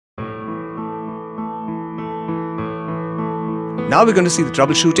Now we're going to see the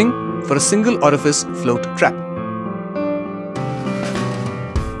troubleshooting for a single orifice float trap.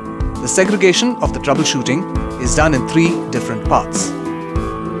 The segregation of the troubleshooting is done in 3 different parts.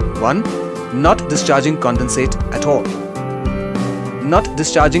 1. Not discharging condensate at all. Not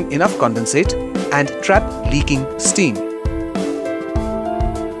discharging enough condensate and trap leaking steam.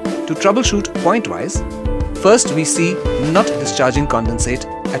 To troubleshoot pointwise, first we see not discharging condensate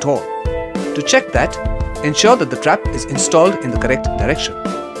at all. To check that, ensure that the trap is installed in the correct direction.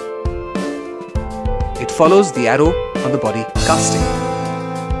 It follows the arrow on the body casting.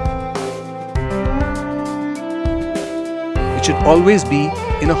 It should always be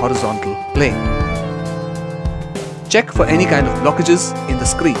in a horizontal plane. Check for any kind of blockages in the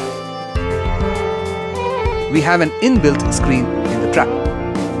screen. We have an inbuilt screen in the trap.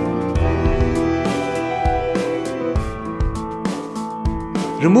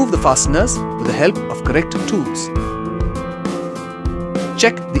 Remove the fasteners with the help of correct tools.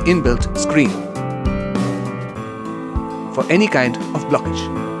 Check the inbuilt screen for any kind of blockage.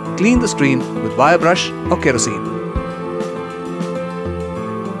 Clean the screen with wire brush or kerosene.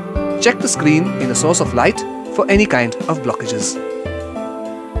 Check the screen in a source of light for any kind of blockages.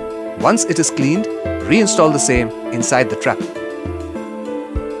 Once it is cleaned, reinstall the same inside the trap.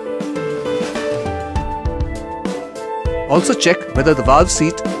 Also check whether the valve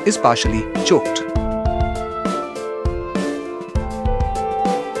seat is partially choked.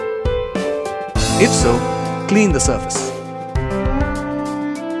 If so, clean the surface.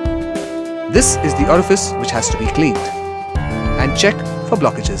 This is the orifice which has to be cleaned. And check for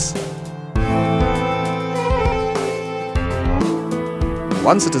blockages.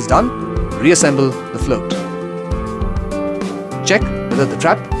 Once it is done, reassemble the float. Check whether the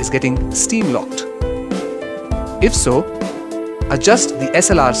trap is getting steam locked. If so, adjust the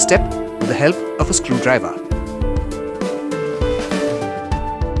SLR step with the help of a screwdriver.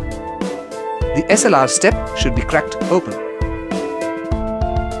 The SLR step should be cracked open.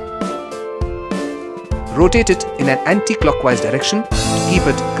 Rotate it in an anti-clockwise direction to keep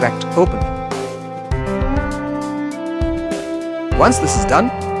it cracked open. Once this is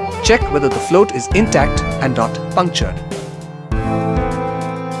done, check whether the float is intact and not punctured.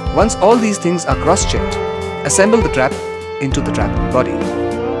 Once all these things are cross-checked, assemble the trap into the trap body.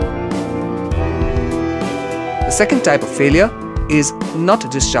 The second type of failure is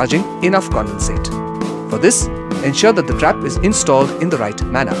not discharging enough condensate. For this, ensure that the trap is installed in the right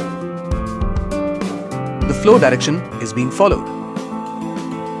manner. The flow direction is being followed.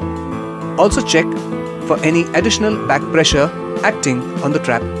 Also check for any additional back pressure acting on the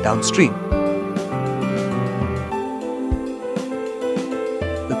trap downstream.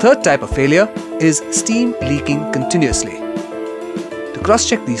 The third type of failure is steam leaking continuously. To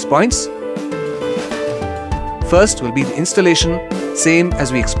cross-check these points, first will be the installation, same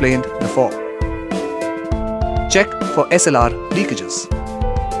as we explained before. Check for SLR leakages.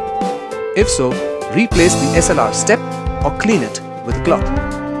 If so, replace the SLR step or clean it with a cloth.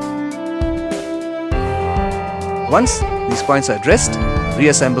 Once these points are addressed,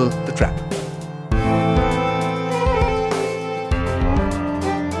 reassemble the trap.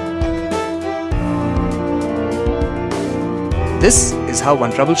 This is how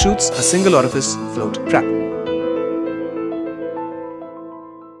one troubleshoots a single orifice float trap.